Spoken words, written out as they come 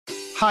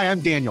Hi,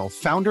 I'm Daniel,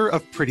 founder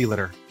of Pretty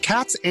Litter.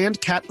 Cats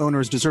and cat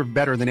owners deserve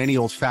better than any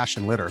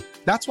old-fashioned litter.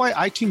 That's why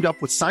I teamed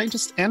up with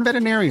scientists and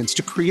veterinarians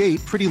to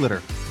create Pretty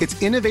Litter.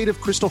 Its innovative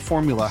crystal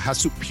formula has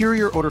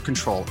superior odor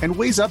control and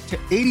weighs up to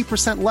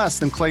 80% less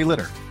than clay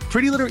litter.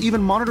 Pretty Litter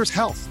even monitors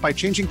health by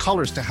changing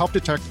colors to help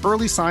detect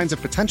early signs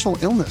of potential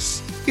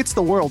illness. It's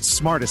the world's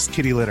smartest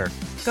kitty litter.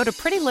 Go to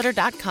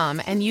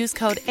prettylitter.com and use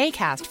code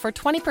ACAST for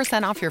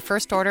 20% off your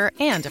first order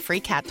and a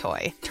free cat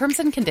toy. Terms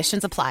and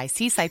conditions apply.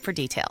 See site for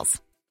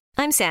details.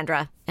 I'm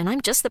Sandra, and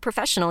I'm just the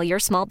professional your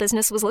small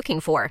business was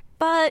looking for.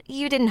 But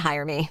you didn't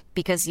hire me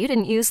because you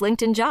didn't use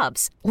LinkedIn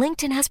Jobs.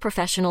 LinkedIn has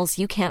professionals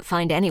you can't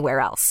find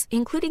anywhere else,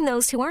 including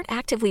those who aren't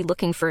actively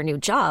looking for a new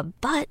job,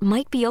 but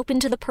might be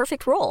open to the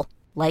perfect role,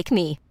 like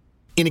me.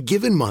 In a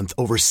given month,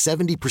 over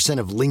 70%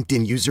 of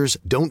LinkedIn users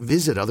don't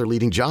visit other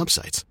leading job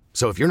sites.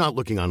 So if you're not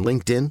looking on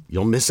LinkedIn,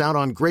 you'll miss out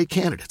on great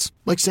candidates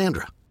like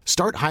Sandra.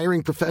 Start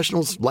hiring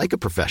professionals like a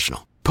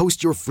professional.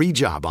 Post your free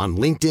job on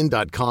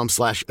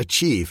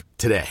linkedin.com/achieve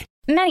today.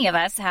 Many of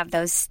us have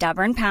those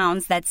stubborn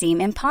pounds that seem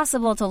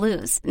impossible to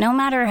lose, no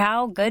matter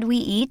how good we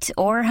eat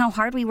or how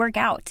hard we work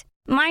out.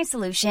 My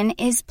solution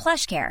is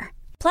PlushCare.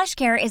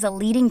 PlushCare is a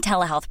leading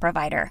telehealth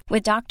provider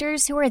with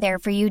doctors who are there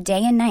for you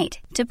day and night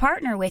to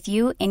partner with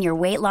you in your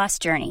weight loss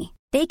journey.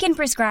 They can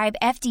prescribe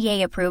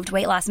FDA-approved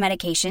weight loss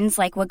medications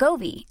like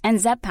Wegovy and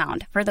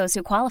Zepbound for those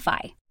who qualify.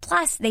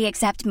 Plus, they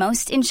accept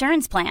most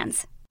insurance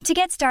plans. To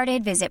get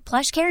started, visit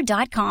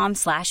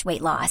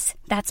plushcare.com/weightloss.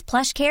 That's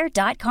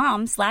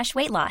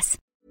plushcare.com/weightloss.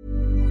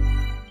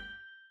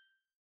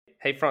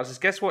 Hey, Francis,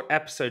 guess what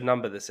episode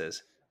number this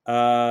is?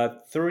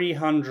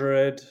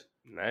 345.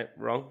 No,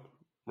 wrong.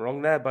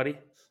 Wrong there, buddy.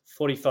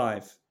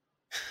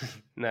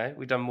 No,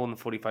 we've done more than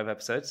 45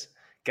 episodes.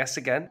 Guess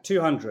again.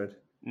 200.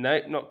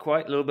 No, not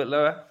quite. A little bit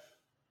lower.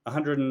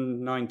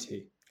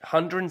 190.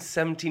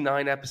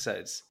 179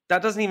 episodes.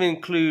 That doesn't even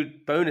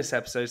include bonus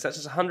episodes. That's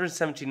just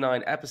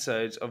 179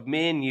 episodes of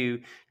me and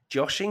you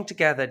joshing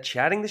together,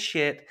 chatting the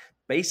shit,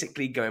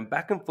 basically going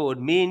back and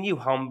forward, me and you,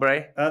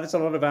 hombre. There's a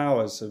lot of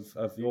hours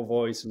of your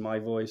voice and my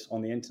voice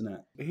on the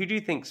internet. Who do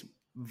you think's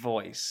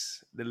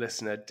voice the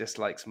listener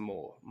dislikes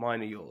more,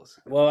 mine or yours?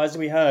 Well, as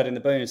we heard in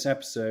the bonus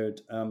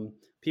episode,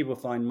 people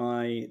find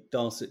my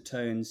dulcet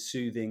tones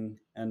soothing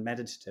and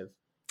meditative.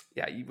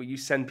 Yeah, you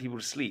send people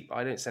to sleep.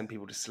 I don't send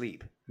people to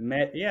sleep.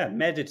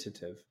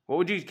 Meditative. How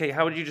would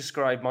you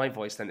describe my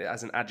voice then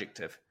as an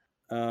adjective?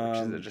 Which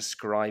is a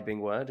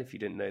describing word, if you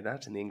didn't know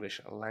that, in the English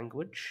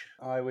language.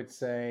 I would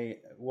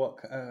say,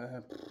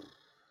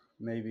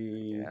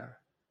 maybe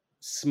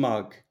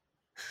smug.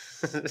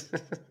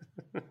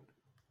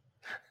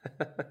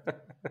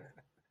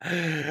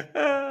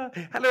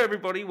 Hello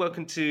everybody,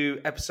 welcome to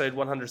episode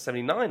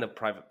 179 of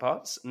Private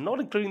Parts, not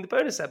including the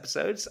bonus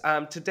episodes.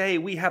 Today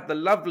we have the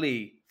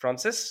lovely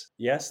Francis.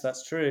 Yes,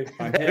 that's true.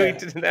 I'm here.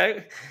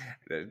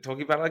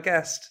 Talking about our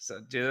guest,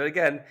 so do that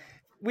again.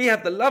 We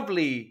have the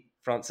lovely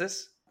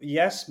Francis.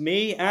 Yes,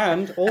 me,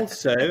 and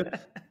also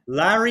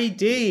Larry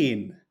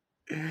Dean.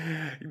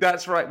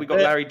 That's right, we got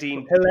Larry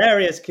Dean.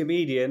 Hilarious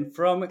comedian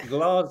from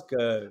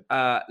Glasgow.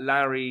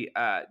 Larry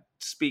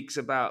speaks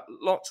about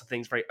lots of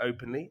things very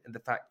openly, and the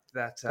fact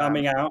that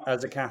coming out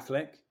as a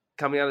Catholic.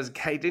 He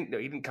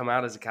didn't come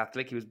out as a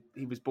Catholic.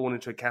 He was born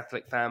into a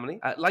Catholic family.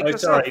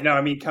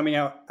 Coming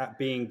out at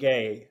being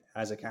gay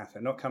as a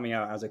Catholic, not coming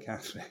out as a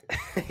Catholic.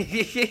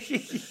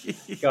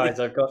 Guys,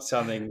 I've got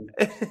something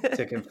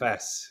to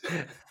confess.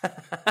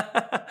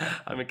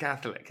 I'm a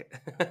Catholic.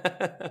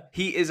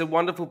 He is a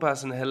wonderful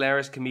person, a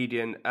hilarious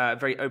comedian,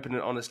 very open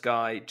and honest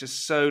guy.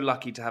 Just so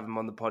lucky to have him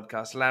on the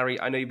podcast. Larry,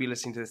 I know you'll be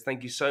listening to this.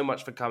 Thank you so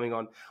much for coming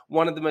on.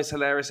 One of the most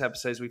hilarious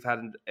episodes we've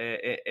had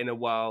in a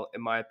while, in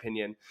my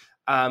opinion.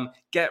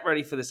 Get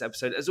ready for this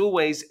episode. As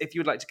always, if you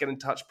would like to get in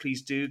touch,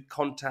 please do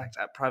contact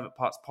at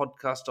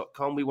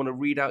privatepartspodcast.com. We want to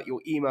read out your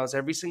emails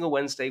every single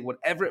Wednesday,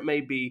 whatever it may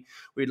be.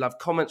 We'd love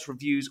comments,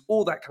 reviews,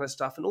 all that kind of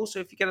stuff. And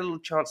also, if you get a little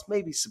chance,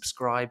 maybe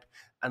subscribe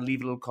and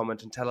leave a little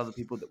comment and tell other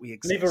people that we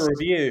exist. Leave a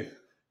review.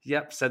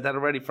 Yep, said that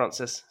already,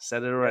 Francis.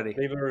 Said it already.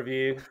 Leave a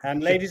review.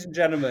 And ladies and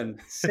gentlemen,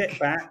 sit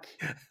back,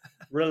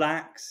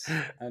 relax,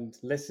 and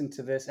listen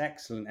to this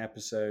excellent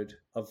episode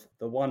of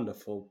the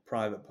wonderful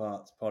Private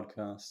Parts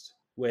podcast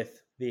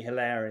with the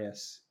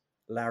hilarious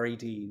Larry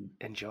Dean.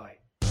 Enjoy.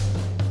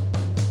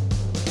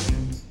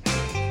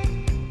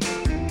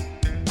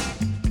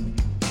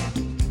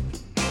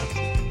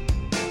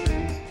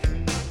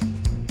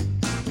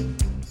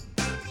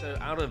 So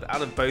out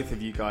of both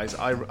of you guys,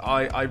 I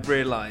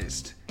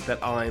realized that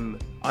I'm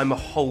a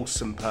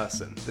wholesome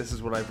person. This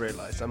is what I've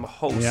realized. I'm a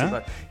wholesome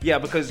person. Yeah,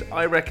 because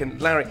I reckon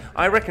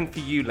for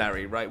you,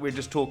 Larry, right? We're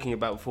just talking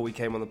about before we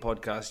came on the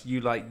podcast, you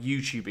like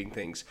YouTubing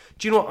things.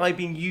 Do you know what I've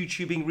been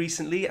YouTubing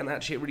recently and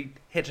actually it really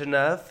hit a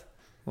nerve?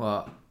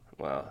 What?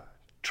 Well,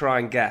 try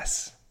and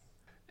guess.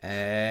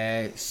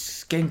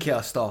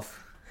 Skincare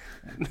stuff.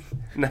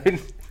 No,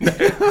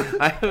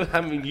 I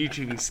haven't been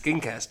YouTubing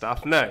skincare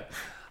stuff, no.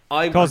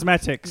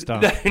 Cosmetic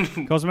stuff.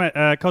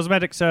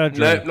 Cosmetic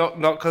surgery. No,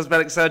 not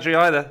cosmetic surgery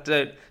either.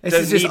 This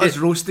is just us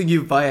roasting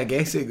you via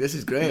guessing. This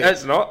is great. No,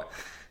 it's not.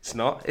 It's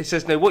not. It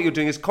says, no, what you're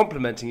doing is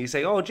complimenting. You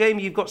say, oh,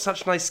 Jamie, you've got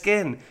such nice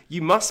skin.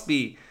 You must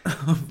be right.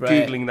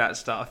 Googling that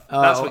stuff.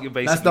 That's what you're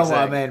basically saying. That's not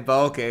what I meant, but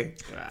okay.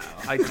 Well,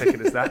 I took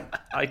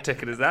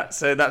it as that.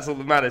 So that's all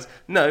that matters.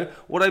 No,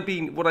 what I've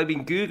been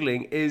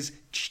Googling is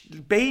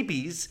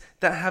babies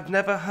that have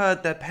never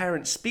heard their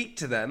parents speak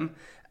to them,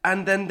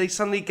 and then they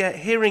suddenly get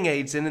hearing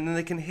aids in, and then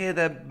they can hear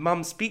their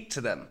mum speak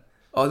to them.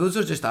 Oh, those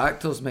are just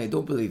actors, mate.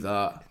 Don't believe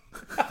that.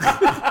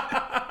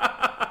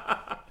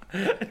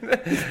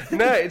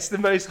 No, it's the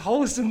most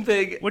wholesome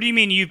thing. What do you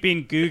mean you've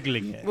been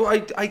Googling it? Well,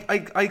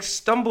 I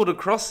stumbled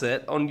across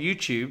it on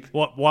YouTube.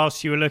 What,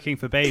 whilst you were looking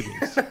for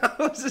babies?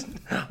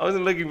 I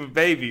wasn't looking for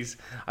babies.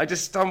 I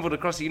just stumbled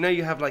across it. You know,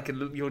 you have like a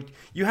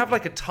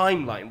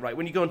timeline, right?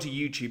 When you go onto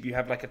YouTube, you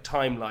have like a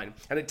timeline,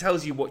 and it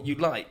tells you what you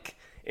like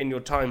in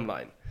your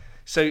timeline.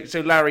 So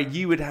Larry,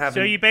 you would have.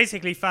 So you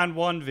basically found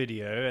one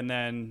video and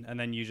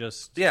then you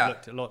just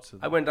looked at lots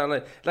of them. I went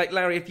down like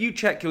Larry. If you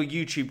check your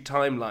YouTube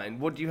timeline,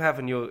 what do you have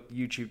in your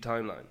YouTube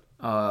timeline?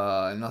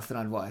 Nothing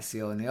I'd want to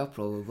see on there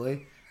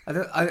probably.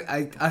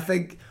 I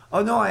think.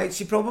 Oh no, I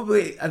actually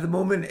probably at the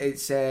moment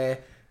it's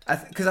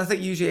because I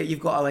think usually you've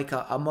got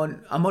a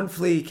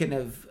monthly kind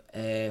of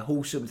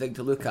wholesome thing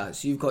to look at.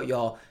 So you've got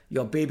your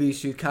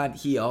babies who can't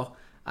hear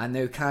and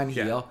now can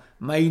hear. Yeah.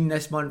 Mine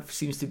this month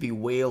seems to be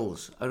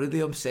Wales. I'm really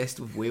obsessed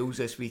with Wales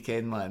this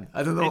weekend, man.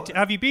 I don't know.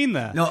 Have you been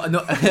there? No.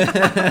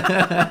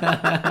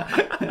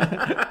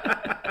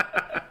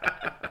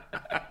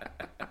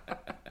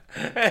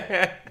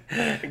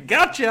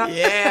 Gotcha.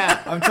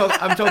 Yeah, I'm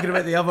talking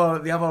about the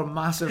other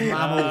massive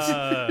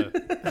mammals.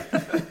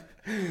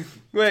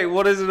 Wait,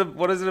 what is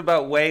it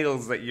about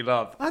Wales that you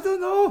love? I don't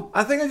know.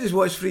 I think I just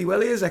watched Free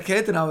Willy as a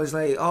kid, and I was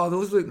like, oh,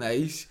 those look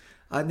nice.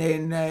 And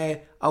then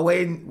I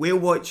went whale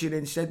watching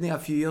in Sydney a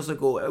few years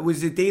ago. It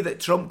was the day that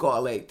Trump got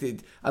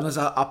elected, and there's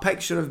a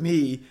picture of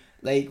me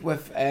like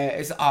with.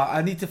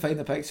 I need to find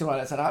the picture on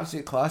it. It's an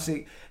absolute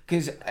classic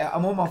because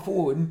I'm on my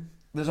phone.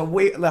 There's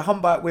the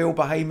humpback whale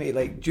behind me,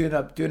 like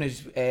doing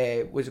his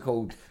what's it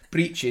called,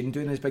 breaching,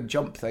 doing his big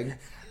jump thing.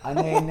 And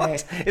then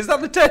is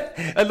that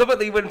the I love it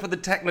that you went for the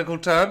technical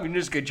term. You didn't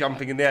just go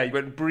jumping in the air. You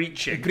went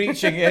breaching.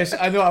 Breaching, yes.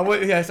 I know.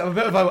 Yes, I'm a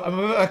bit of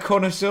a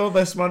connoisseur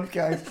this month,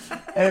 guys.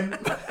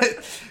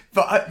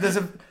 But there's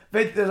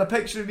a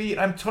picture of me.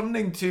 I'm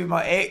turning to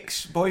my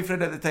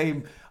ex-boyfriend at the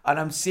time, and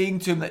I'm saying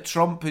to him that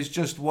Trump has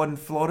just won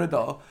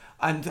Florida,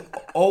 and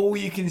all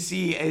you can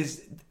see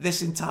is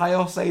this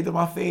entire side of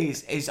my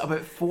face is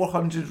about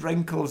 400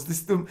 wrinkles.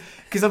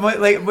 Because I'm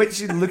like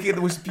literally looking at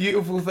the most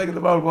beautiful thing in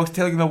the world whilst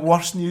telling the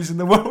worst news in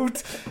the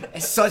world.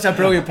 It's such a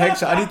brilliant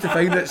picture. I need to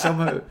find it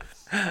somehow.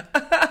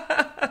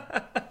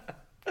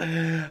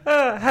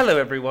 Hello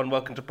everyone,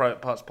 welcome to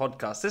Private Parts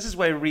Podcast. This is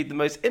where we read the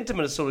most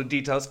intimate assorted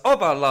details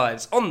of our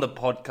lives on the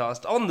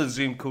podcast, on the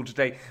Zoom call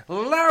today.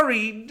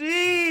 Larry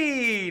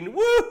Dean!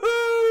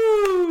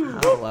 Woohoo!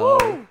 Hello.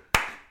 Woohoo!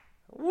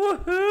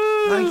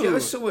 Woohoo! Thank you,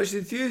 there's so much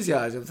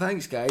enthusiasm.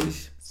 Thanks,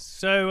 guys.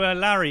 So,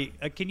 Larry,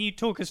 can you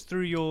talk us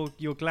through your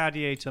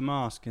gladiator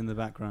mask in the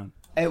background?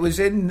 It was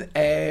in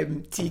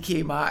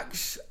TK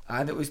Maxx,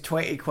 and it was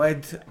 20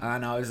 quid,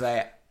 and I was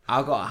like,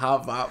 I gotta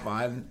have that,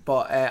 man.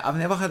 But I've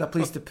never had a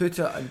place to put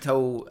it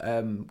until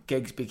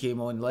gigs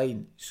became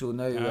online. So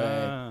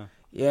now,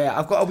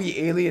 I've got a wee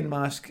alien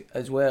mask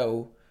as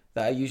well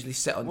that I usually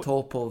sit on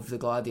top of the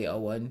gladiator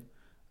one.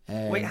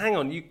 Wait, hang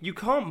on. You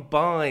can't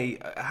buy.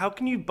 How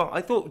can you buy?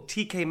 I thought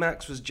TK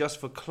Maxx was just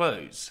for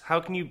clothes. How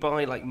can you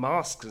buy like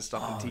masks and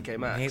stuff in TK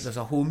Maxx? Mate, there's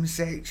a home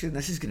section.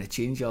 This is going to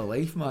change your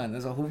life, man.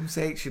 There's a home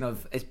section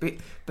of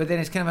but then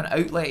it's kind of an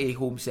outlet-y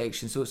home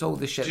section, so it's all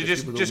the shit.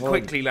 Just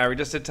quickly, Larry,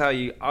 just to tell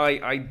you,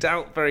 I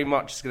doubt very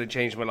much it's going to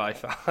change my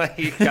life. I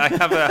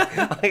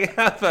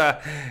have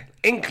a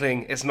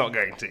inkling it's not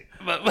going to.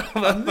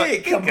 But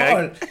mate, come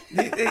on,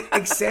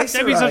 accessorize.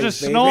 Don't be such a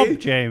snob,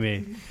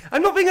 Jamie.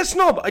 I'm not being a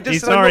snob.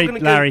 He's sorry,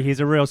 Larry. He's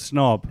a real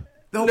snob.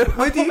 No,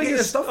 where do you get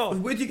your stuff?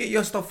 Where do you get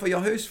your stuff for your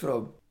house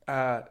from?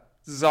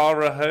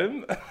 Zara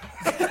Home.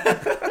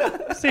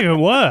 It's even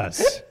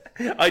worse.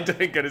 I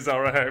don't go to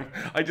Zara Home.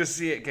 I just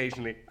see it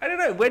occasionally. I don't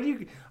know. Where do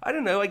you? I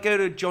don't know. I go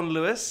to John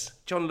Lewis.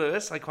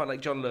 I quite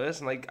like John Lewis,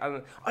 and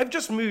I've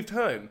just moved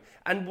home.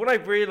 And what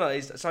I've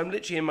realised, so I'm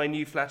literally in my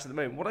new flat at the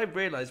moment. What I've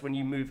realised when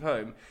you move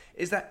home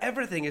is that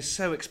everything is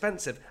so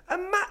expensive. A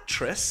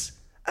mattress,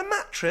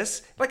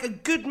 like a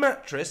good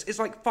mattress, is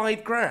like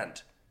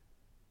 $5,000.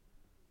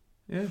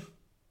 Yeah,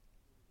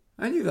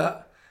 I knew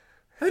that.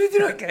 How did you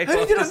not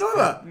know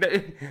that? No,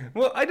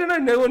 well, I don't know.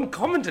 No one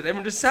commented.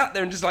 Everyone just sat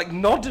there and just like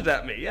nodded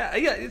at me. Yeah.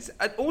 It's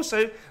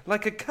also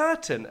like a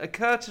curtain. A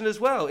curtain as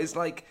well is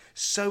like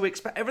so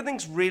expensive.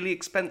 Everything's really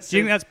expensive. Do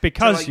you think that's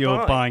because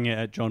you're buying it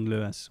at John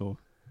Lewis or?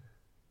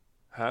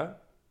 Huh?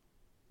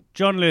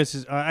 John Lewis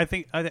is. I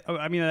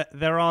mean,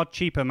 there are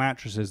cheaper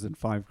mattresses than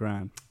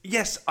 $5,000.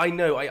 Yes, I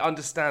know. I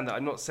understand that.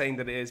 I'm not saying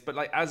that it is, but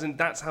like, as in,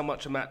 that's how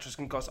much a mattress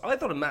can cost. I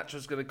thought a mattress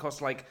was going to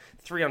cost like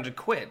 300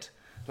 quid.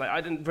 Like,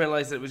 I didn't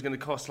realise that it was going to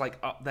cost like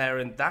up there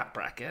in that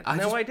bracket.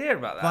 No idea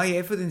about that. Buy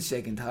everything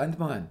second hand,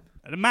 man.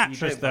 A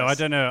mattress, though, I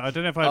don't know. I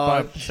don't know if I'd buy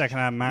a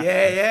second-hand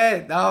mattress.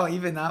 Yeah. No,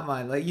 even that,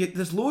 man. Like,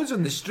 there's loads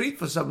on the street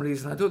for some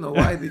reason. I don't know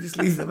why. They just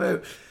leave them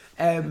out.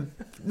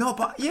 No,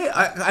 but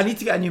yeah, I need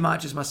to get a new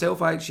mattress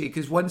myself, actually,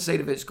 because one side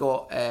of it's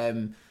got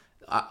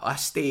a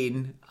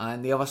stain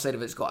and the other side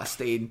of it's got a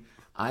stain.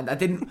 And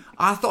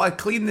I thought I'd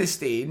clean the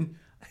stain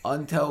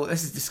until,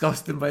 this is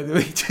disgusting, by the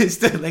way,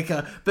 just like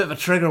a bit of a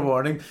trigger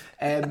warning,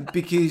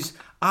 because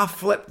I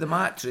flipped the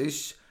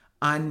mattress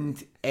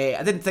and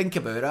I didn't think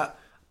about it.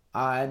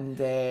 And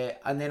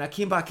then I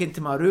came back into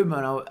my room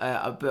and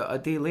about a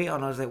day later,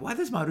 and I was like, why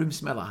does my room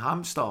smell of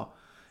hamster?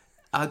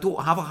 I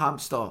don't have a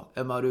hamster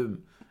in my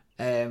room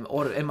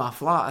or in my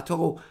flat at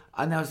all.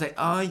 And I was like,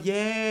 oh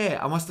yeah,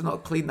 I must have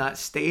not cleaned that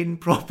stain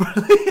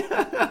properly.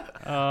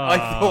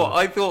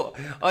 I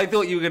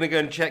thought you were going to go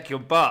and check your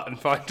butt and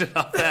find it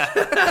up there.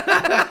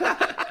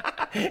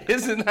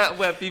 Isn't that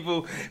where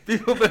people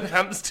put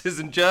hamsters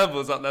and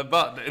gerbils up their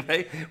butt, don't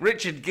they?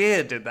 Richard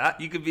Gere did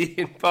that. You could be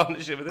in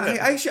partnership with him.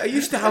 I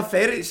used to have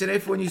ferrets, and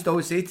everyone used to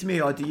always say to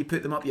me, "Oh, do you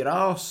put them up your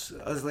arse?"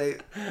 I was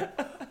like,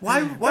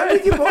 "Why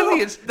would you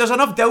bother? There's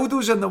enough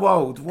dildos in the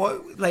world.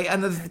 What, like,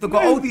 and they've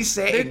got all these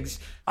settings."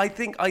 I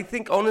think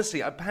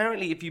honestly,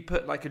 apparently, if you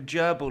put like a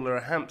gerbil or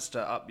a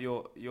hamster up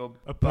your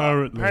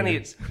apparently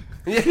it's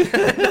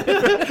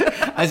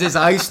as his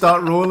eyes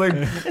start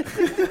rolling.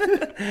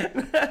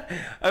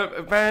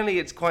 Apparently,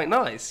 it's quite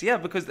nice, yeah.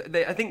 Because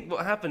I think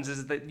what happens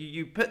is that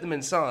you put them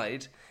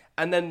inside,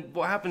 and then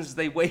what happens is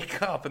they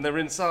wake up and they're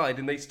inside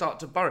and they start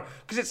to burrow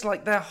because it's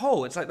like their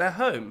hole, it's like their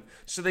home.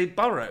 So they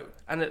burrow,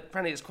 and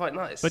apparently it's quite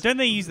nice. But don't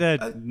they use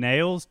their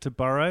nails to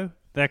burrow?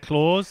 Their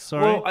claws,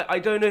 sorry. Well, I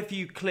don't know if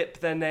you clip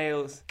their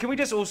nails. Can we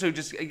just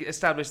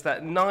establish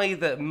that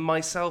neither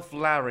myself,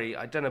 Larry,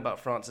 I don't know about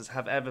Francis,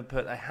 have ever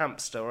put a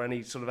hamster or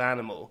any sort of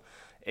animal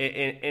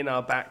in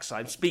our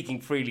backside? I'm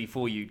speaking freely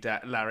for you,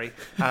 Larry.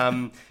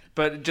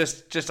 But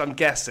just I'm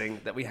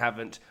guessing that we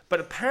haven't. But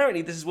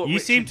apparently this is what you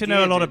Richard seem to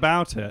know a lot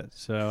about it.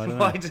 So I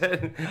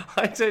don't know.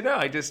 I don't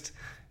know.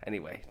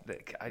 Anyway,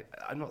 look,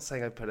 I'm not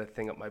saying I put a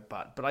thing up my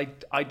butt, but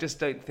I just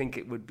don't think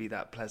it would be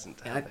that pleasant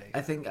to have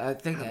I think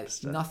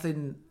it's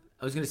nothing.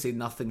 I was going to say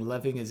nothing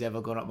living has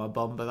ever gone up my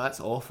bum, but that's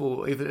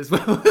awful even as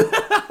well.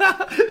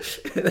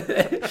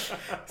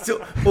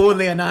 So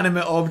only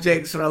inanimate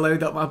objects are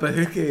allowed up my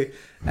bahookie.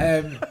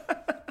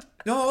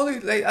 No,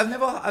 like I've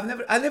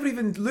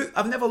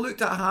never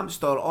looked at a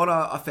hamster or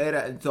a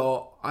ferret and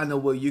thought, I know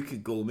where you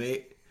could go,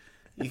 mate.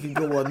 You can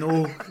go where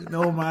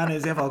no man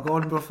has ever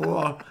gone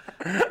before.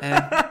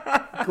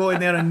 Go in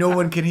there and no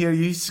one can hear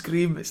you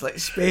scream. It's like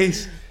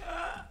space.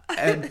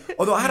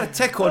 Although I had a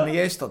tick on me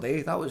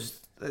yesterday.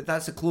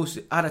 That's a close.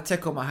 I had a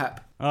tick on my hip.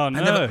 Oh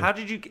no! How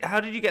did you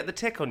get the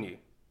tick on you?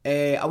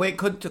 I went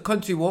to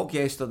country walk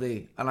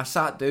yesterday and I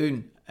sat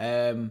down.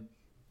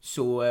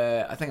 So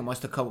I think it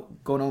must have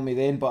gone on me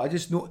then. But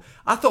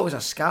I thought it was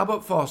a scab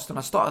at first, and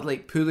I started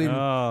like pulling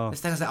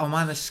this thing. I was like, oh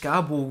man, the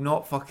scab will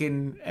not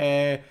fucking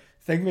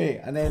thing me.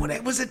 And then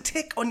it was a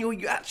tick on your.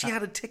 You actually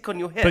had a tick on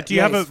your hip. But do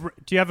you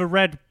have a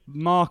red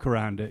mark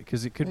around it?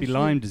 Because it could be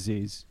Lyme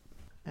disease.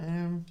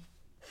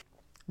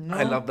 No.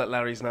 I love that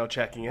Larry's now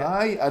checking it.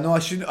 I know I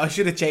should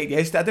have checked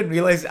yesterday. I didn't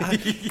realise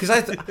because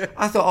I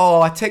thought,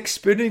 oh, a tick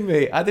spooning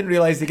me. I didn't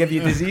realise they give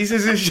you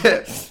diseases and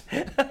shit.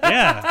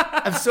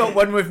 Yeah, I'm so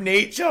one with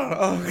nature.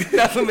 Oh.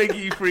 That'll make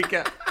you freak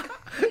out.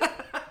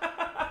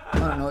 I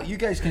don't know. You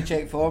guys can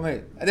check for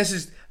me.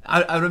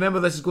 I remember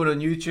this is going on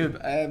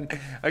YouTube.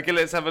 Okay,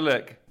 let's have a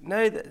look.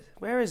 No,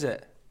 where is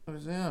it? What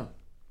is there?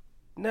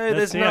 No,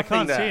 there's nothing. I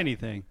can't there. see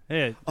anything.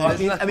 Here. I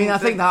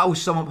think that'll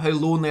sum up how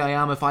lonely I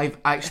am if I've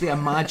actually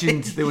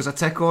imagined there was a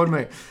tick on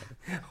me.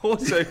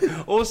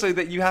 Also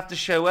that you have to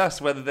show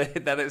us whether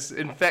that it's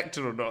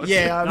infected or not.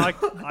 Yeah, no,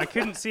 I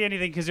couldn't see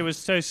anything because it was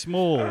so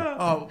small.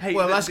 Oh, hey,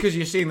 well, that's because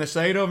you're seeing the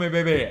side of me,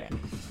 baby.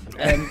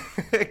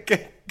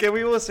 Can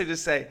we also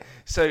just say,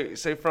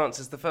 so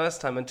Francis, the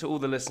first time, and to all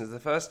the listeners, the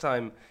first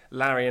time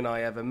Larry and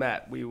I ever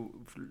met,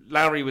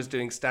 Larry was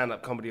doing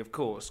stand-up comedy, of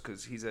course,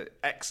 because he's an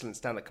excellent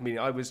stand-up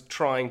comedian. I was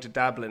trying to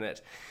dabble in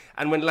it.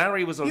 And when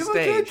Larry was on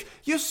stage...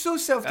 You're so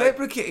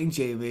self-deprecating,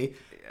 Jamie.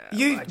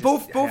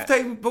 Both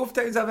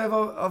times I've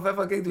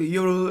ever gigged with you,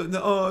 you're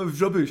like, I was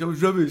rubbish.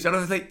 And I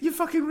was like, you're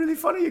fucking really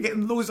funny, you're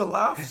getting loads of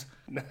laughs.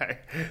 No,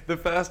 the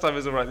first time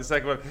was all right, the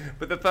second one.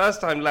 But the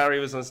first time Larry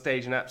was on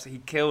stage and absolutely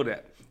he killed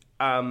it.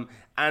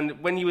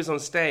 And when he was on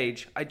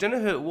stage, I don't know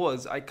who it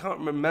was, I can't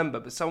remember,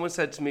 but someone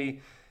said to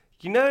me,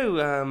 you know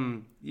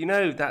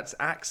that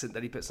accent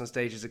that he puts on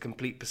stage is a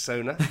complete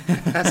persona.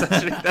 That's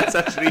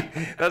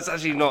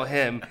actually not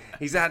him.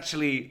 He's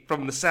actually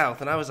from the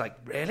South. And I was like,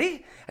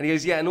 really? And he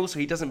goes, yeah. And also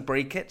he doesn't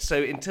break it.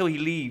 So until he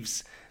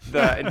leaves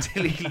the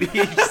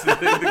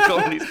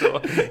comedy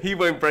store, he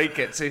won't break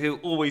it. So he'll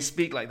always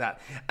speak like that.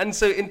 And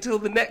so until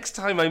the next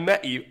time I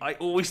met you, I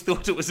always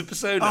thought it was a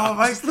persona. Oh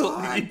my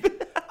God.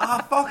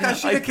 Fuck, I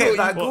should have kept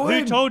that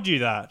going. Who told you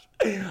that?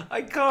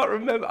 I can't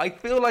remember. I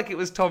feel like it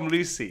was Tom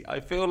Lucy. I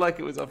feel like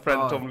it was our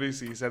friend Tom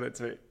Lucy who said it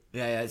to me.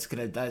 Yeah, that's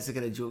the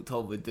kind of joke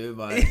Tom would do,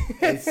 man.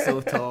 It's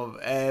so Tom.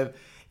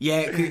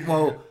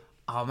 Well,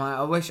 Oh man,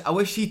 I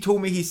wish he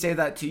told me he said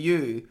that to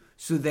you,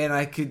 so then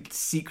I could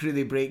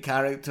secretly break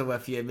character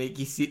with you, make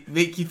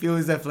you feel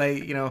as if,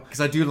 like, you know,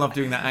 because I do love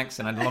doing that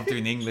accent. I love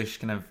doing the English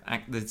kind of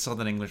the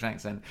Southern English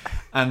accent,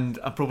 and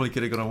I probably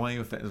could have got away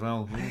with it as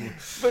well.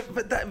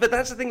 But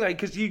that's the thing, like,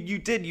 because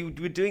you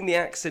were doing the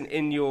accent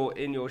in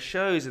your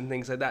shows and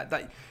things like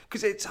that.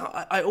 Because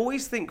I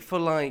always think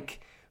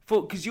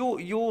because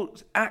your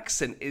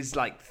accent is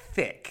like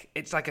thick.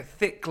 It's like a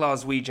thick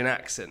Glaswegian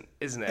accent,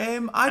 isn't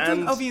it?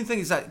 I've been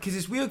thinking that because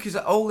it's weird because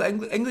all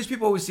English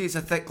people always say it's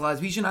a thick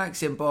Glaswegian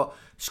accent, but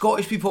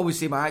Scottish people always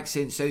say my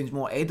accent sounds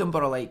more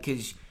Edinburgh-like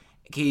because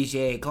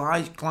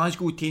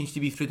Glasgow tends to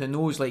be through the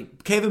nose.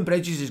 Like Kevin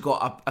Bridges has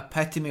got a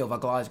epitome of a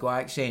Glasgow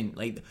accent,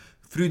 like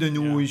through the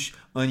nose,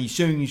 and he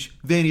sounds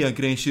very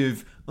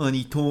aggressive and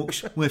he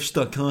talks with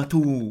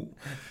staccato.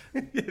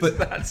 But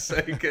that's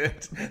so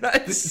good.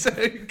 That is so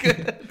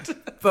good.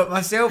 But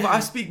myself, I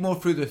speak more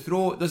through the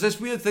throat. There's this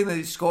weird thing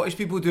that Scottish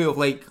people do of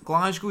like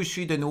Glasgow's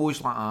through the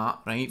nose like that,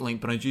 right? Like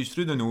Bridges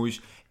through the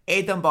nose.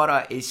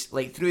 Edinburgh is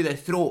like through the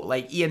throat,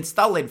 like Ian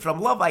Stirling from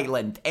Love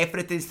Island.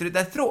 Everything's through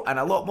the throat and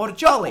a lot more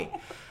jolly.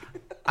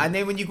 And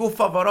then when you go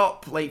further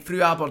up, like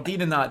through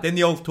Aberdeen and that, then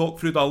they all talk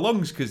through their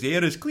lungs because the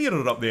air is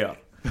clearer up there.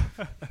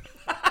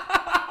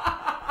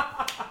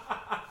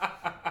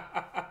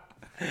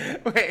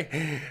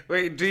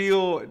 Wait, do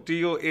your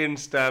Ian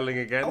Stirling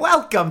again?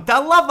 Welcome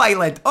to Love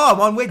Island. Oh, I'm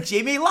on with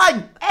Jamie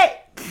Lang. Hey.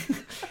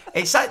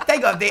 It's that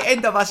thing at the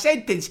end of a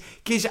sentence,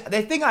 because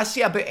the thing I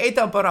say about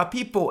Edinburgh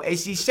people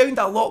is they sound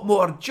a lot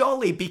more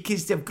jolly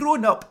because they've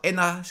grown up in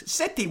a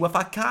city with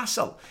a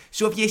castle.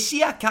 So if you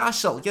see a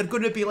castle, you're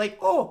going to be like,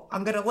 oh,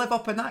 I'm going to live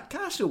up in that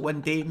castle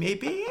one day,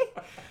 maybe.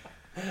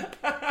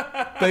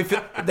 But if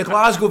the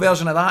Glasgow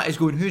version of that is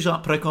going, who's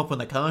that prick up on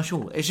the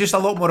castle? It's just a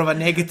lot more of a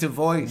negative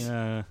voice.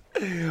 Yeah.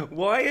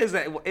 Why is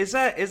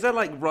that? Is there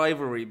like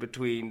rivalry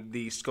between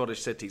the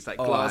Scottish cities like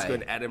Glasgow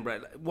and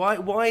Edinburgh?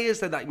 Why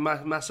is there like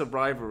massive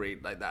rivalry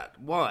like that?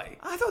 Why?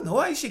 I don't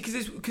know actually,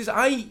 because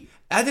I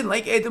didn't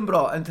like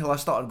Edinburgh until I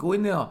started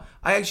going there.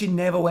 I actually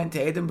never went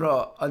to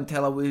Edinburgh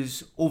until I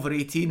was over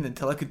 18,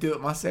 until I could do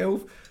it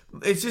myself.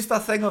 It's just a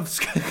thing of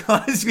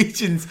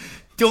Glaswegians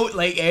don't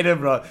like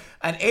Edinburgh,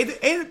 and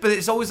but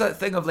it's always that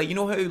thing of like, you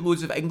know how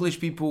loads of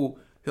English people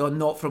who are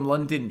not from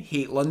London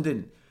hate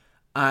London,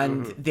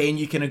 and then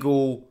you kind of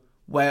go,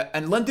 well,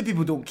 and London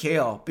people don't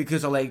care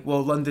because they're like,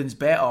 well, London's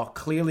better,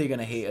 clearly going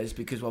to hate us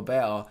because we're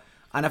better.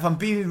 And if I'm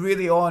being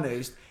really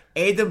honest,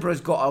 Edinburgh's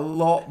got a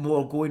lot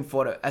more going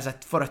for it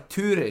for a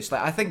tourist.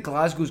 Like I think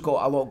Glasgow's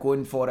got a lot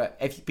going for it.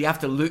 But you have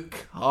to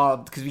look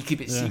hard because we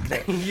keep it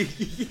secret.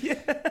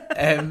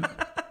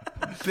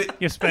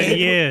 But you spend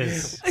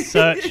years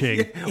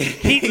searching.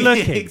 Keep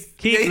looking.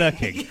 Keep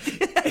looking.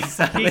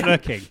 Exactly. Keep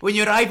looking. When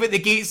you arrive at the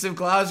gates of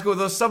Glasgow,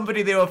 there's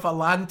somebody there with a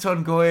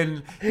lantern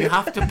going, you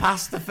have to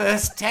pass the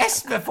first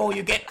test before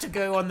you get to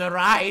go on the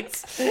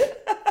rides.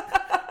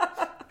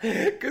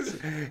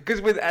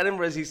 Because with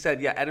Edinburgh, as you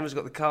said, yeah, Edinburgh's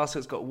got the castle,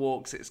 it's got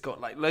walks, it's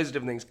got like loads of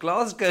different things.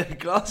 Glasgow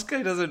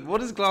doesn't.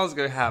 What does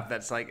Glasgow have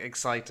that's like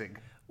exciting?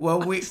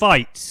 Well,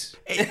 fights.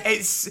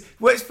 It's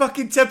what's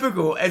fucking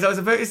typical is I was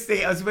about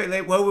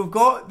like, well, we've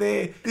got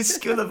the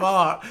School of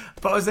Art,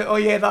 but I was like, oh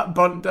yeah, that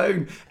burnt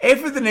down.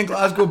 Everything in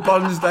Glasgow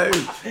burns down.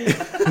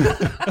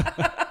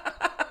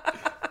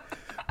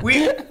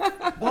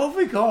 What have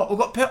we got? We've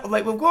got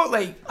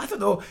I don't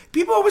know.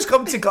 People always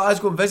come to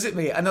Glasgow and visit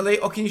me, and they're like,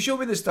 "Oh, can you show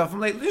me this stuff?"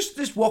 I'm like,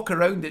 "Just walk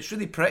around. It's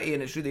really pretty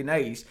and it's really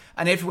nice,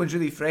 and everyone's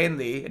really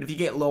friendly. And if you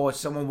get lost,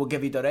 someone will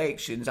give you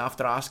directions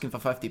after asking for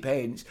 50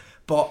 pence."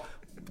 But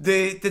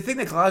the thing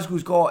that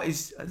Glasgow's got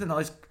is, I don't know,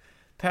 is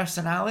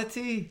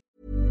personality.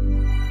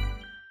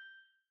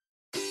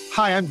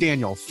 Hi, I'm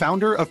Daniel,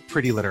 founder of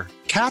Pretty Litter.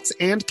 Cats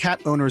and cat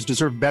owners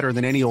deserve better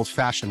than any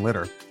old-fashioned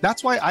litter.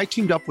 That's why I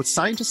teamed up with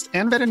scientists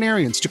and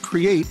veterinarians to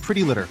create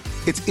Pretty Litter.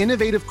 Its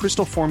innovative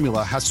crystal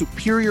formula has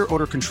superior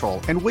odor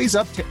control and weighs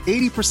up to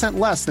 80%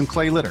 less than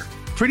clay litter.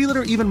 Pretty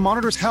Litter even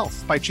monitors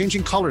health by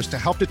changing colors to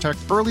help detect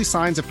early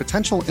signs of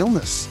potential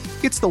illness.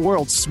 It's the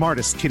world's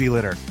smartest kitty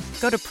litter.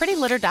 Go to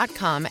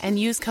prettylitter.com and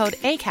use code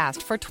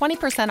ACAST for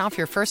 20% off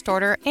your first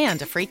order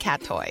and a free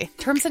cat toy.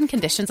 Terms and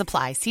conditions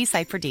apply. See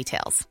site for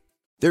details.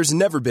 There's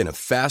never been a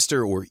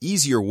faster or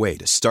easier way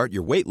to start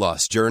your weight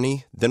loss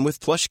journey than with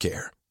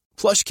PlushCare.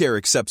 PlushCare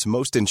accepts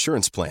most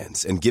insurance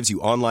plans and gives you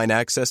online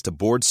access to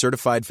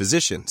board-certified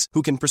physicians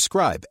who can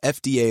prescribe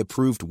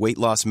FDA-approved weight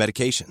loss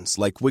medications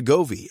like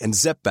Wegovy and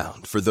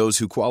Zepbound for those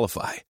who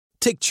qualify.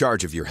 Take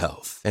charge of your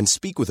health and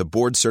speak with a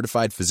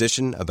board-certified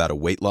physician about a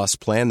weight loss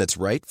plan that's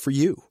right for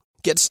you.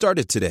 Get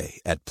started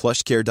today at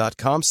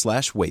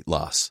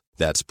plushcare.com/weight-loss.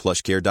 That's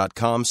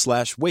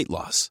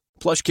plushcare.com/weight-loss.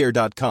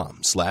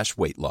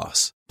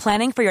 plushcare.com/weight-loss.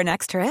 Planning for your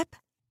next trip?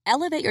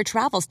 Elevate your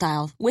travel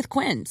style with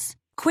Quince.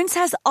 Quince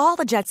has all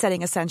the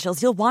jet-setting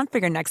essentials you'll want for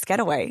your next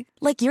getaway,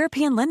 like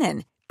European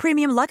linen,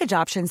 premium luggage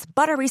options,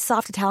 buttery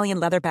soft Italian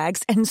leather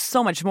bags, and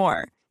so much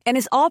more. And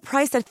is all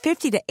priced at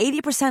 50 to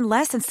 80%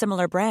 less than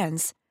similar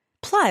brands.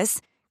 Plus,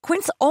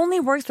 Quince only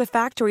works with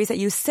factories that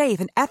use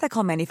safe and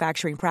ethical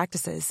manufacturing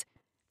practices.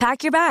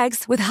 Pack your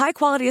bags with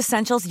high-quality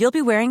essentials you'll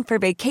be wearing for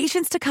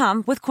vacations to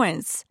come with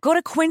Quince. Go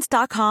to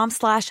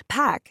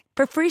quince.com/pack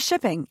for free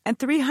shipping and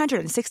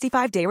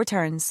 365-day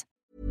returns.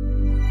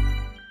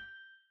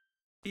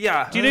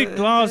 Yeah. Do you know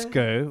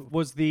Glasgow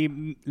was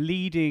the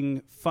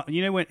leading...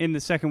 when in the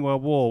Second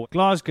World War,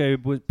 Glasgow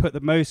put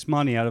the most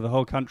money out of the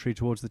whole country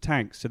towards the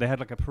tanks. So they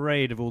had like a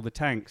parade of all the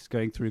tanks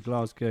going through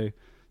Glasgow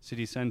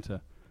city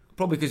centre.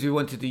 Probably because we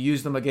wanted to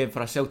use them again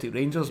for a Celtic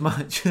Rangers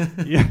match.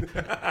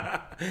 Yeah.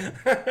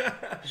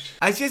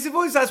 I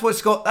suppose that's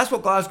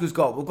what Glasgow's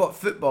got. We've got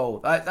football.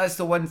 That's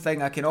the one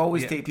thing I can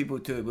always take people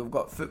to. We've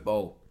got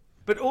football.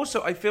 But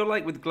also, I feel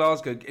like with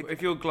Glasgow,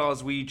 if you're a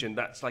Glaswegian,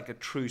 that's like a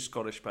true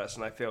Scottish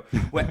person, I feel.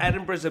 Where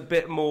Edinburgh's a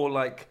bit more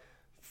like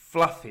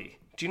fluffy.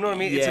 Do you know what I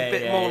mean? It's a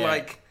bit more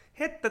like...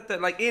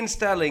 Like Ian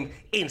Sterling.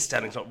 Ian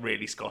Sterling's not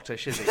really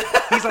Scottish, is he?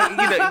 He's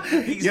like,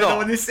 he's You're not. the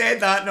one who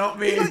said that, not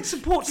me. He like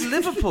supports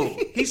Liverpool.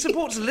 He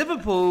supports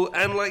Liverpool,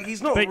 and like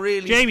he's not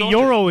really. Jamie, Scottish.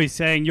 you're always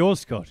saying you're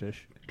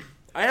Scottish.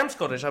 I am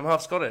Scottish. I'm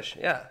half Scottish.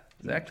 Yeah,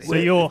 exactly. So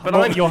you're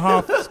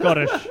half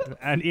Scottish,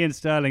 and Ian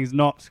Sterling's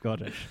not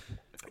Scottish.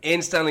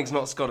 Ian Sterling's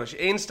not Scottish.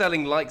 Ian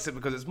Sterling likes it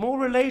because it's more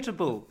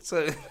relatable.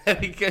 So there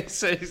we go.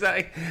 So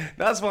exactly,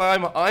 that's why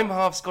I'm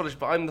half Scottish,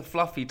 but I'm the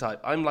fluffy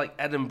type. I'm like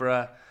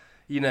Edinburgh.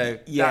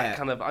 That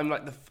kind of. I'm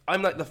like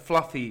the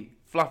fluffy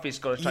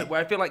Scottish type.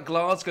 Where I feel like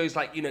Glasgow's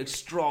like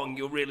strong.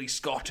 You're really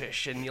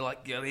Scottish, and you're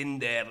in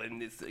there,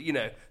 and it's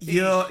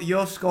Your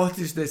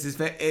Scottishness is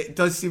it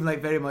does seem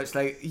like very much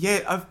like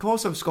of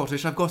course I'm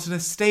Scottish. I've got an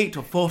estate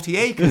of 40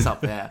 acres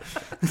up there.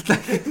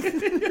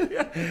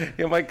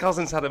 My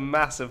cousins had a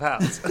massive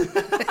house.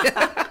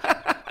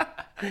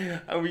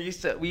 And we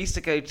used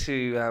to go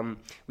to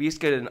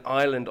an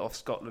island off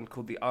Scotland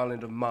called the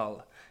Island of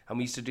Mull. And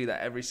we used to do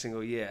that every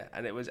single year,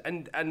 and it was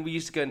and we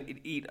used to go and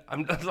eat.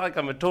 I'm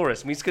a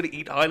tourist. We used to go to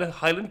eat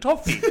Highland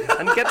toffee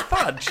and get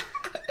fudge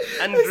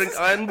and drink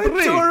iron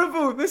brew.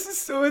 Adorable! This is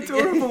so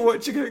adorable.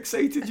 Watching how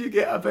excited you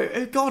get about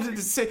it. God,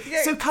 it's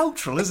so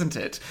cultural, isn't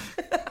it?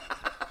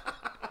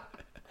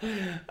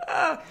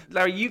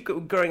 Larry, you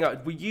growing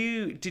up,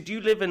 did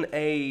you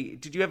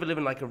ever live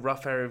in like a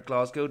rough area of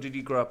Glasgow, or did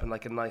you grow up in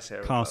like a nice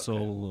area?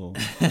 Castle, or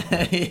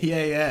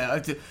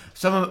yeah.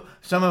 Some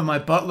of my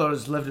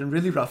butlers lived in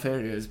really rough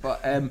areas,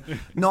 but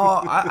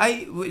no,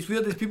 it's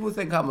weird is people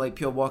think I'm like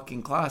pure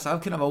working class.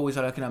 I've kind of always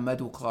had a kind of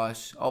middle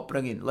class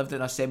upbringing. Lived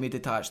in a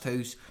semi-detached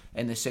house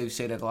in the south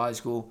side of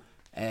Glasgow,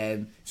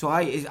 so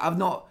I've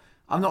not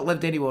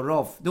lived anywhere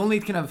rough. The only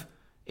kind of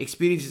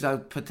experiences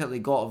I've particularly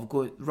got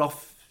of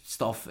rough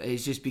stuff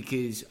is just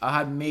because I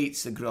had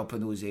mates that grew up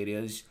in those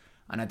areas,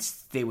 and I'd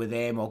stay with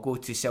them or go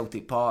to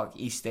Celtic Park,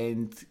 East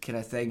End kind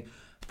of thing.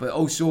 But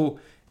also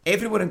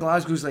everyone in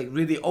Glasgow is like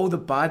really all the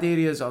bad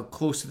areas are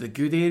close to the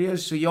good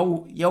areas, so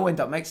you'll end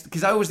up mixed.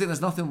 Because I always think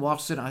there's nothing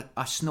worse than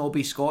a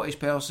snobby Scottish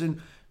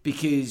person,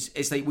 because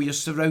it's like you're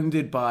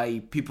surrounded by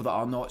people that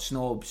are not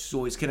snobs,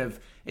 so it's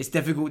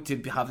difficult to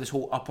have this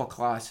whole upper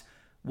class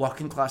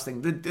working class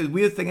thing. The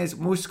weird thing is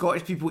most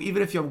Scottish people,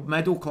 even if you're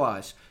middle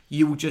class,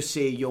 you will just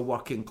say you're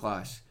working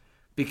class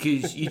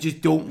because you just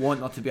don't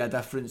want there to be a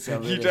difference.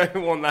 You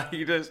don't want that.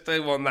 You just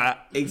don't want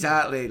that.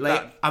 Exactly.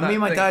 Like me and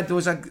my dad, there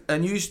was a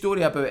news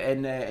story about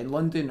in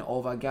London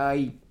of a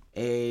guy.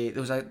 There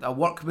was a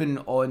workman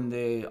on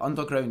the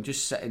underground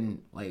just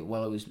sitting like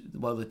while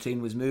the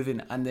train was moving,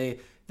 and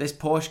this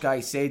posh guy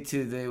said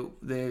to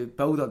the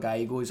builder guy,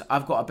 he goes,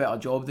 "I've got a better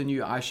job than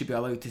you. I should be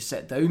allowed to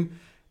sit down."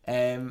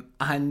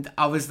 And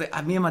I was like,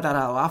 me and my dad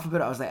had a laugh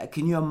about it. I was like,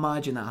 can you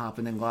imagine that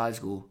happened in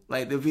Glasgow?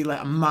 Like there'd be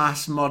like a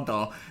mass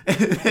murder.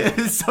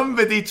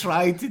 Somebody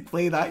tried to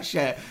play that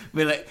shit.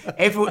 Be like,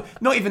 everyone,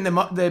 not even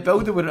the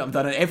builder wouldn't have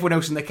done it. Everyone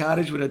else in the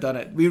carriage would have done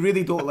it. We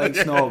really don't like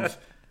snobs.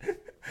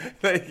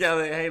 Yeah,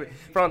 they hate it.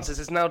 Francis,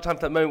 it's now time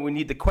for that moment we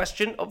need the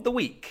question of the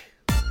week.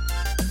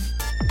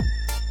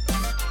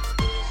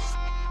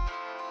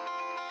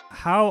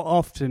 How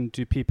often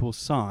do people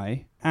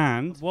sigh,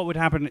 and what would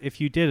happen if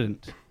you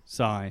didn't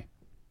sigh?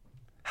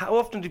 How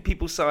often do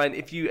people sigh,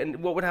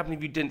 and what would happen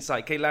if you didn't sigh?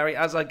 Okay, Larry,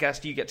 as our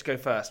guest, you get to go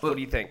first. What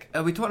do you think?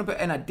 Are we talking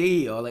about in a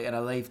day or like in a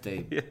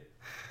lifetime?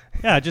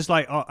 Yeah, just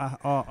like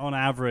on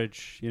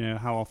average,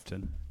 how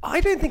often?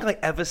 I don't think I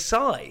ever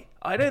sigh.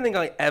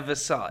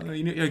 No,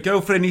 your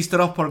girlfriend needs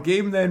to up her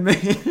game then,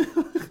 mate.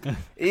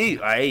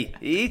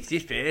 It's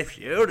just very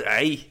sure,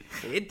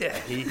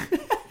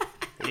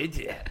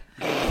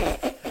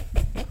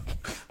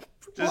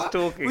 Just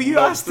talking. Were you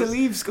asked to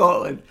leave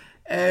Scotland?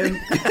 Do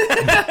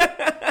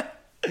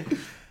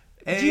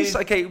you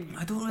I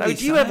don't really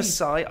do you ever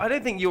sigh? I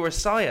don't think you're a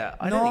sigher.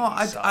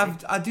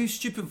 I do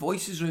stupid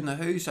voices around the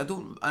house. I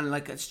don't, and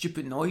like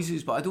stupid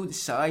noises, but I don't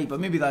sigh.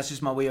 But maybe that's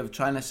just my way of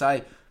trying to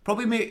sigh.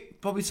 Probably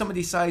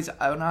somebody sighs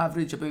on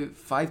average about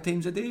 5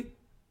 times a day.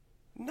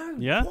 No.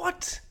 Yeah.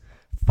 What?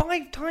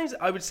 5 times?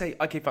 I would say,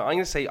 okay, fine. I'm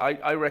going to say,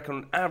 I reckon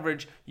on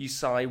average you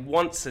sigh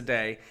once a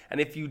day. And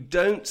if you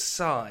don't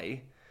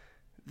sigh,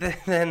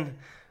 then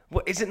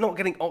what, is it not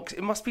getting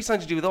it must be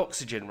something to do with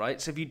oxygen, right?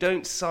 So if you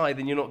don't sigh,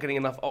 then you're not getting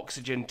enough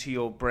oxygen to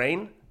your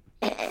brain.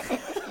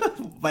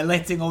 by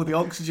letting all the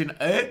oxygen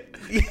out.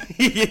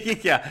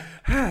 Yeah.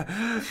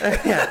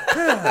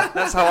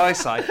 That's how I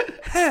sigh.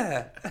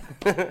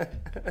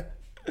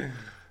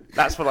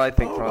 That's what I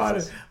think,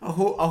 Francis. Man,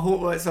 I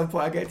hope at some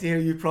point I get to hear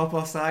you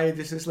proper sigh and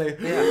just like...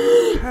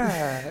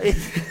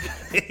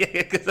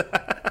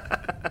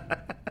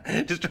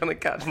 Just trying to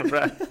catch my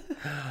breath.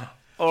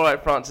 All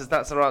right, Francis,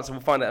 that's our answer.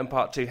 We'll find out in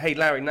part 2. Hey,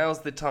 Larry, now's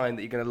the time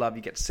that you're going to love.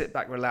 You get to sit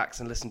back, relax,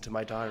 and listen to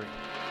my diary.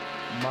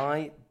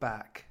 My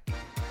back.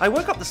 I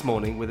woke up this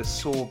morning with a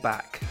sore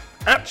back.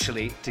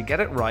 Actually, to get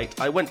it right,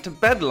 I went to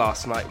bed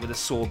last night with a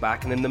sore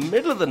back, and in the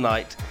middle of the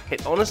night,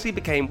 it honestly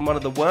became one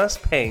of the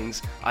worst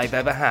pains I've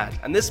ever had.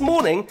 And this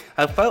morning,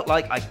 I felt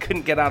like I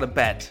couldn't get out of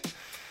bed.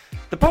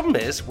 The problem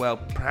is, well,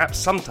 perhaps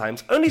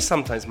sometimes, only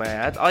sometimes may I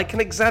add, I can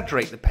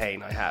exaggerate the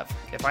pain I have.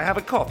 If I have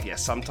a cough,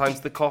 yes, sometimes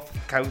the cough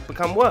can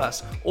become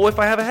worse. Or if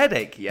I have a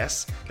headache,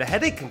 yes, the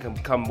headache can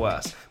become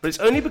worse. But it's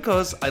only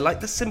because I like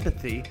the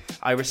sympathy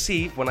I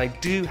receive when I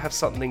do have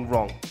something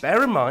wrong.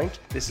 Bear in mind,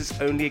 this is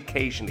only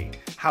occasionally.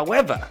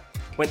 However,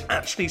 when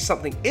actually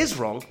something is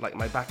wrong, like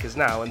my back is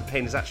now, and the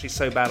pain is actually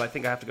so bad I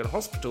think I have to go to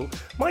hospital,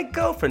 my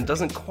girlfriend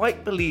doesn't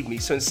quite believe me.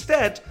 So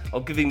instead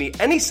of giving me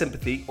any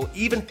sympathy or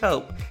even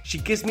help, she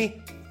gives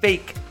me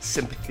fake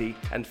sympathy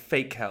and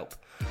fake help.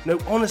 No,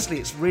 honestly,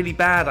 it's really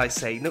bad, I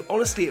say. No,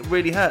 honestly, it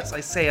really hurts, I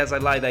say as I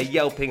lie there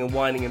yelping and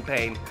whining in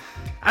pain.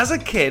 As a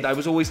kid, I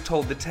was always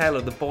told the tale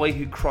of the boy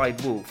who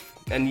cried wolf.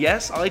 And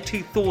yes, I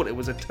too thought it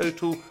was a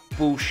total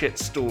bullshit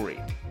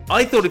story.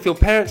 I thought if your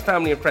parents,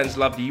 family and friends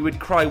loved you, you would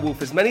cry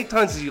wolf as many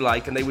times as you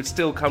like and they would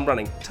still come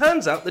running.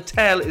 Turns out the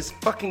tale is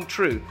fucking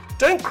true.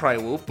 Don't cry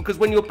wolf, because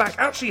when your back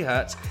actually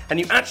hurts and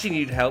you actually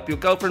need help, your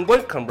girlfriend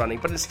won't come running,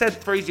 but instead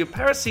throws you a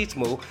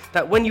paracetamol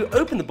that when you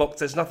open the box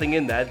there's nothing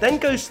in there, then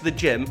goes to the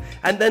gym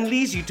and then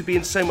leaves you to be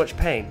in so much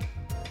pain.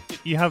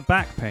 You have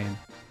back pain?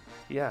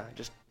 Yeah,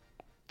 just...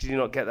 Did you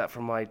not get that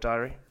from my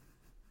diary?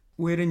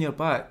 Where in your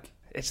back?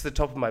 It's the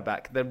top of my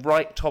back, the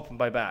right top of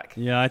my back.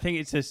 Yeah, I think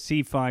it's a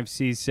C5,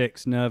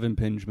 C6 nerve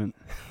impingement.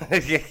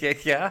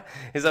 Yeah?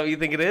 Is that what you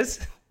think it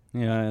is?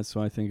 Yeah, that's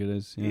what I think it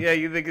is. Yeah,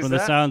 you think it's from that?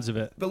 the sounds of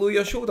it. Below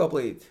your shoulder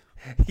blade.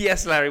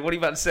 Yes, Larry, what are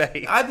you about to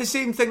say? I had the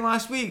same thing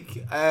last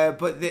week,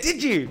 but...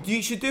 Did you?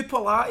 You should do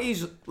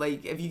Pilates,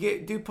 like, if you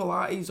do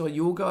Pilates or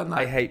yoga and that...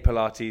 I hate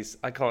Pilates.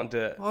 I can't do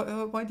it.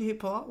 Why do you hate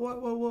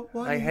Pilates?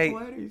 Why I do you hate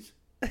Pilates?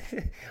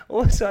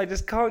 Also, I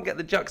just can't get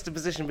the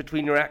juxtaposition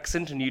between your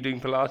accent and you doing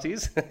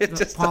Pilates. It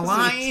just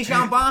Pilates,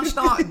 you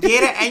bastard!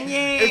 Get it in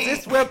you! Is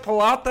this where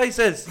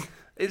Pilates is?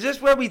 Is this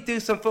where we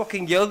do some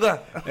fucking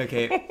yoga?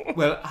 Okay,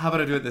 well, how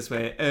about I do it this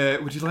way?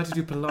 Would you like to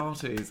do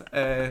Pilates?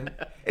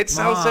 It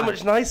sounds so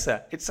much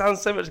nicer. It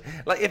sounds so much...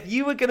 Like, if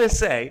you were going to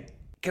say,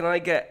 can I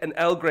get an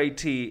Earl Grey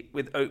tea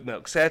with oat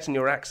milk? Say it in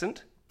your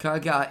accent. Can I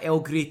get an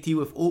Earl Grey tea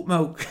with oat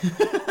milk?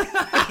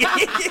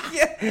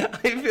 Yeah,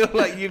 I feel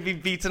like you'd be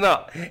beaten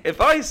up. If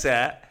I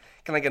said,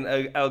 can I get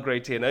an Earl Grey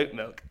tea and oat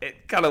milk?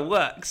 It kind of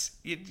works.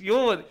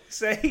 You're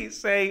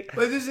say.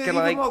 But does it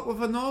even work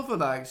with a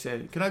northern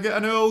accent? Can I get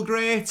an Earl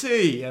Grey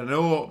tea and an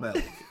oat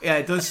milk? Yeah,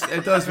 it does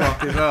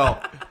work as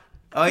well.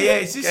 Oh yeah,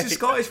 it's just the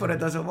Scottish one. It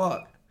doesn't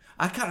work.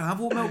 I can't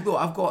have oat milk though.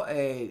 I've got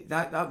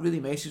that really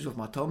messes with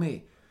my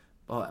tummy.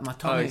 My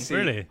tummy. Oh, see,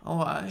 really?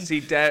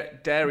 See,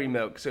 dairy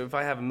milk. So if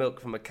I have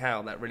milk from a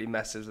cow, that really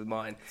messes with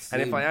mine.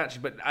 And if I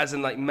actually, but as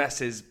in like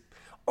messes,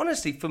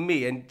 honestly for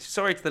me, and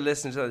sorry to the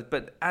listeners,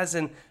 but as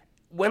in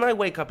when I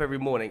wake up every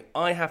morning,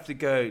 I have to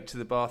go to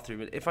the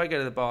bathroom. And if I go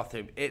to the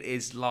bathroom,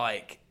 it's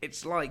like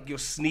you're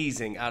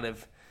sneezing out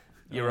of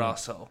your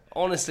arsehole.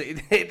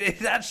 Honestly,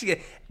 it's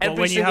actually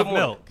every when you have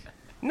morning. milk?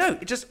 No,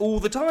 it's just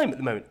all the time at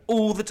the moment.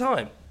 All the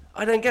time.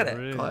 I don't get it.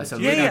 Really? Oh, it's a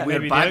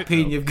weird back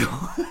pain you've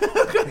got.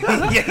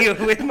 Yeah,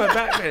 you're with my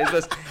back pain.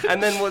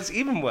 And then what's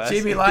even worse...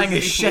 Jamie Lang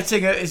is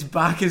shitting out his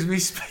back as we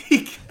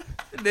speak.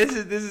 This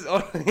is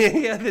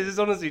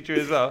honestly true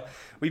as well.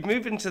 We've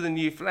moved into the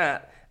new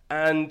flat,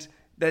 and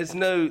there's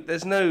no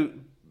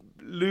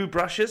loo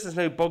brushes, there's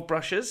no bog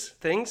brushes,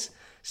 things.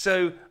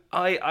 So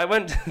I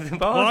went to the bathroom.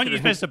 Well, aren't you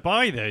supposed to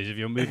buy those if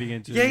you're moving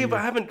into? Yeah, but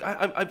I haven't.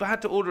 I've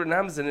had to order an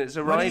Amazon. And it's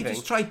arriving. Why don't you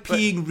just try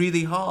peeing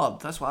really hard?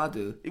 That's what I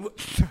do.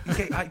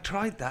 Okay, I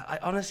tried that. I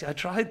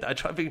tried that. I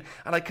tried being,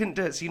 and I couldn't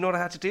do it. So you know what I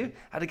had to do? I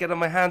had to get on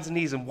my hands and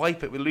knees and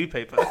wipe it with loo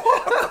paper.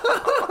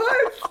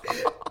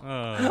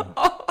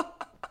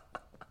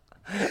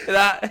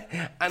 That,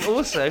 and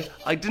also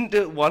I didn't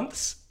do it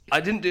once.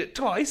 I didn't do it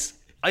twice.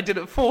 I did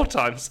it 4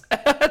 times.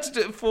 I had to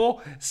do it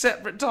 4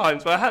 separate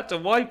times, but I had to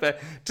wipe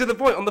it to the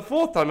point on the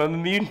 4th time I'm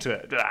immune to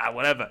it.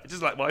 Whatever. It's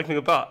just like wiping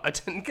a butt. I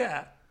didn't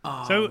care.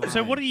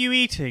 So what are you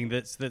eating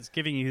that's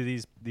giving you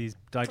these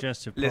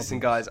digestive problems? Listen,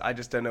 guys, I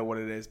just don't know what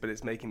it is, but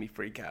it's making me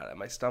freak out. And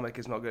my stomach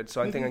is not good,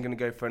 so I think I'm going to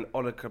go for an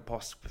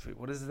olocaposcopy.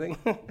 What is the thing?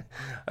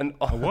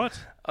 A what?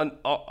 An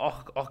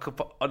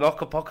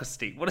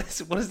ocopocosty.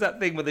 What is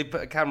that thing where they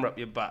put a camera up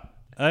your butt?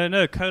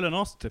 No,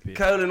 colonoscopy.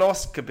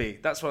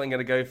 Colonoscopy. That's what I'm going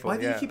to go for. Why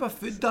do you keep a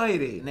food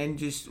diary and then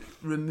just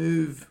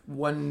remove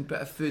one bit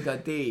of food a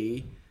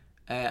day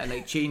and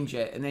like change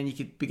it, and then you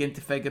could begin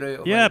to figure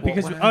out. Yeah, like,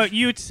 because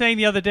you were saying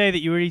the other day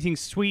that you were eating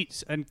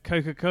sweets and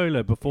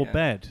Coca-Cola before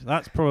bed.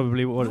 That's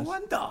probably what. No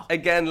wonder.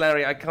 Again,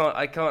 Larry, I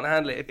can't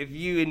handle it. If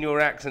you in your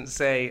accent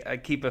say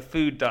keep a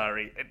food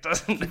diary, it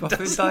doesn't. Keep a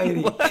food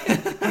diary.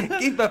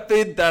 Keep a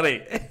food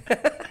diary.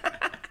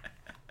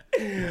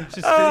 Did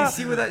you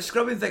see with that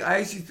scrubbing thing? I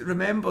actually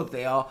remember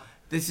there.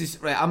 This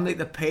is right. I'm like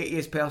the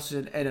pettiest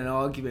person in an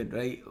argument,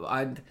 right?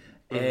 And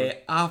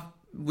I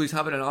was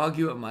having an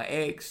argument with my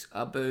ex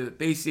about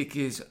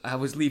basically I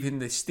was leaving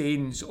the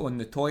stains on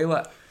the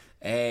toilet,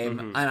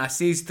 and I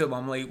says to him,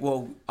 I'm like,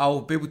 well,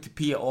 I'll be able to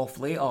pee it off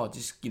later.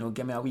 Just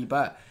give me a wee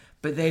bit.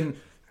 But then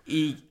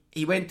he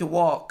went to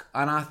work,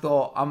 and I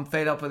thought, I'm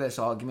fed up with this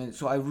argument,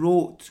 so I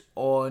wrote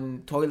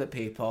on toilet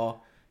paper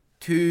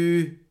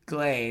to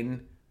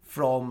Glenn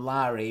from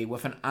Larry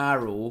with an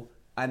arrow,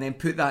 and then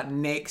put that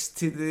next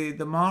to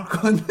the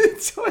mark on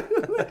the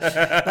toilet.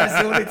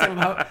 That's the only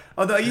time.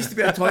 Although I used to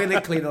be a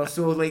toilet cleaner,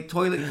 so like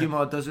toilet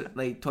humour doesn't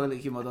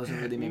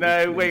really make.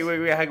 No, wait,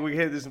 hang on, we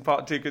hear this in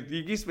part 2 because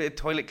you used to be a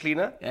toilet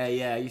cleaner.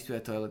 Yeah, I used to be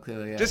a toilet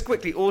cleaner. Yeah. Just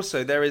quickly,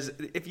 also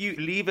if you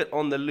leave it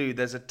on the loo,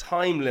 there's a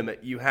time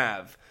limit you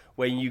have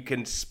where you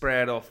can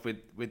spray it off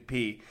with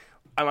pee,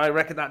 and I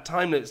reckon that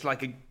time limit's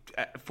like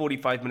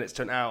 45 minutes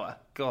to an hour.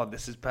 God,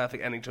 this is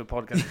perfect ending to a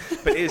podcast.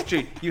 But it is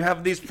true. You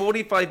have these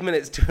 45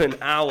 minutes to an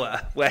hour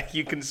where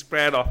you can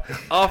spray it off.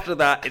 After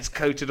that, it's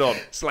coated on.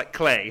 It's like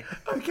clay.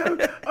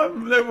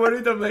 I'm like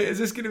worried. I'm like, is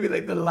this going to be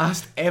like the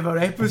last ever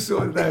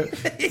episode now?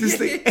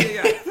 Just like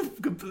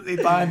completely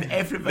ban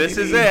everybody. This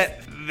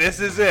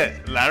is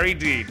it. Larry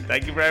Dean.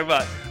 Thank you very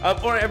much. All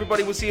right,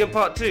 everybody. We'll see you in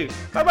part 2.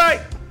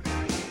 Bye-bye.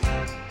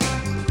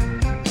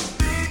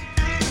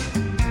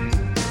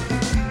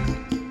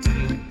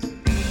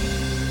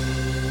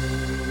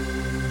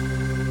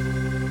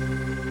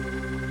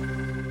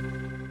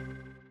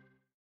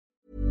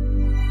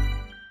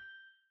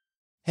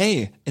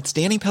 Hey, it's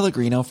Danny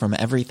Pellegrino from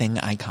Everything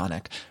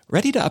Iconic.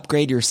 Ready to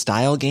upgrade your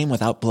style game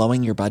without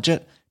blowing your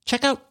budget?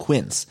 Check out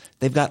Quince.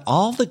 They've got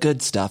all the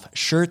good stuff,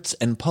 shirts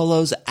and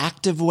polos,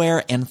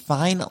 activewear, and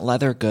fine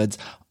leather goods,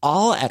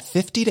 all at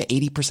 50 to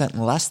 80%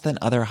 less than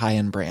other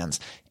high-end brands.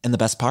 And the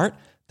best part?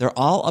 They're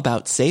all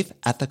about safe,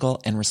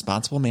 ethical, and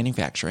responsible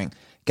manufacturing.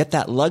 Get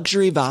that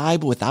luxury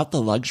vibe without the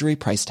luxury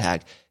price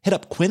tag. Hit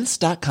up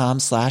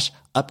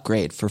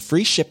quince.com/upgrade for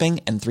free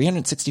shipping and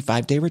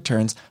 365-day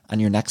returns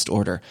on your next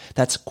order.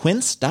 That's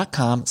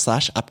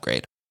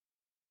quince.com/upgrade.